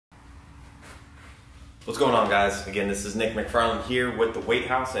What's going on, guys? Again, this is Nick McFarland here with the Weight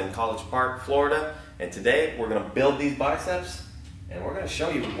House in College Park, Florida. And today we're going to build these biceps and we're going to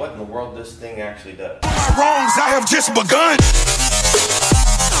show you what in the world this thing actually does. My wrongs, I have just begun.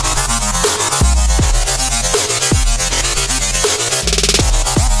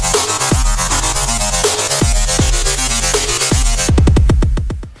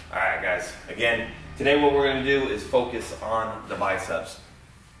 Alright guys, again, today what we're going to do is focus on the biceps.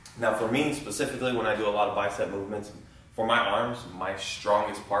 Now for me specifically, when I do a lot of bicep movements, for my arms, my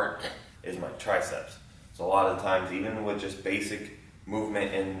strongest part is my triceps. So a lot of the times, even with just basic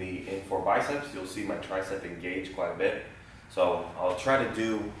movement for biceps, you'll see my tricep engage quite a bit. So I'll try to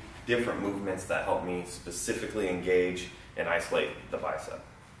do different movements that help me specifically engage and isolate the bicep.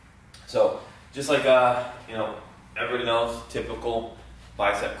 So just like everybody knows, typical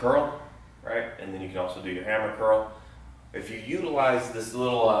bicep curl, right? And then you can also do your hammer curl. If you utilize this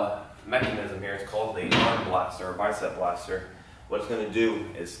little mechanism here, it's called the arm blaster or bicep blaster. What it's going to do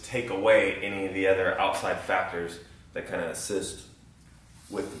is take away any of the other outside factors that kind of assist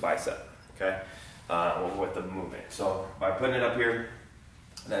with the bicep, okay, with the movement. So by putting it up here,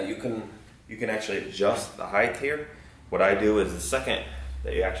 now you can actually adjust the height here. What I do is the second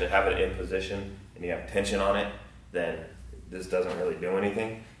that you actually have it in position and you have tension on it, then this doesn't really do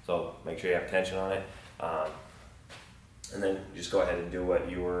anything. So make sure you have tension on it. And then just go ahead and do what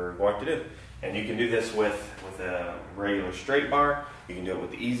you were going to do. And you can do this with a regular straight bar. You can do it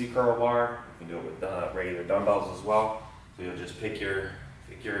with the easy curl bar. You can do it with regular dumbbells as well. So you'll just pick your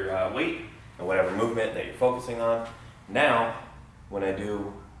weight and whatever movement that you're focusing on. Now, when I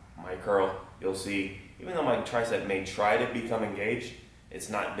do my curl, you'll see, even though my tricep may try to become engaged, it's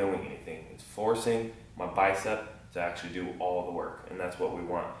not doing anything. It's forcing my bicep to actually do all the work, and that's what we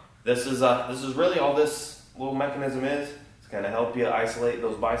want. This is really all this little mechanism is. It's kind of help you isolate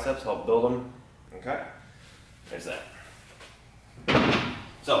those biceps, help build them. Okay, there's that.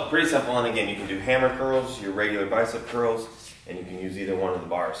 So pretty simple, and again, you can do hammer curls, your regular bicep curls, and you can use either one of the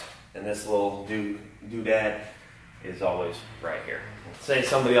bars. And this little doodad is always right here. Say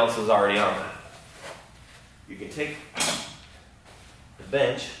somebody else is already on that. You can take the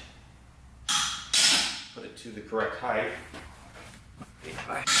bench, put it to the correct height.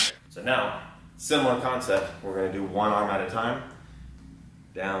 So now, similar concept, we're going to do one arm at a time,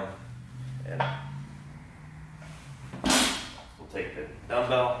 down and up. We'll take the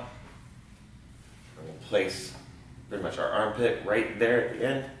dumbbell and we'll place pretty much our armpit right there at the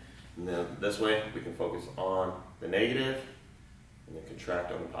end, and then this way we can focus on the negative and then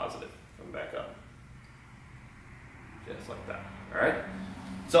contract on the positive, come back up, just like that. All right,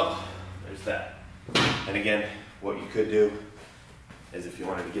 so there's that. And again, what you could do is if you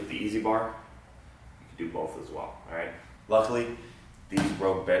wanted to get the easy bar, do both as well. All right. Luckily, these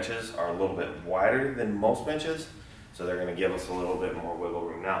rogue benches are a little bit wider than most benches, so they're going to give us a little bit more wiggle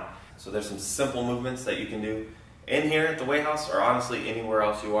room now. So there's some simple movements that you can do in here at the Weight House, or honestly anywhere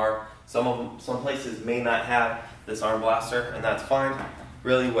else you are. Some places may not have this arm blaster, and that's fine.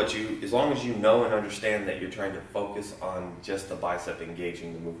 Really, as long as you know and understand that you're trying to focus on just the bicep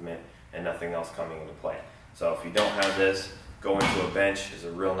engaging the movement and nothing else coming into play. So if you don't have this, going to a bench is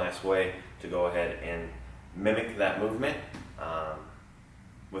a real nice way to go ahead and mimic that movement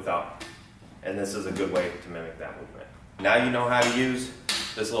and this is a good way to mimic that movement. Now you know how to use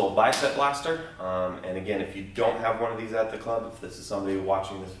this little bicep blaster, and again, if you don't have one of these at the club, if this is somebody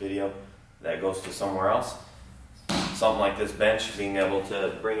watching this video that goes to somewhere else, something like this bench, being able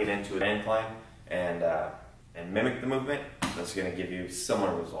to bring it into an incline and mimic the movement, that's going to give you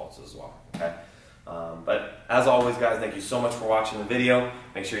similar results as well. Okay. But as always, guys, thank you so much for watching the video.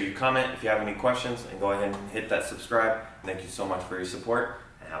 Make sure you comment if you have any questions, and go ahead and hit that subscribe. Thank you so much for your support,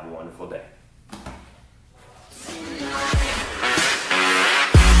 and have a wonderful day.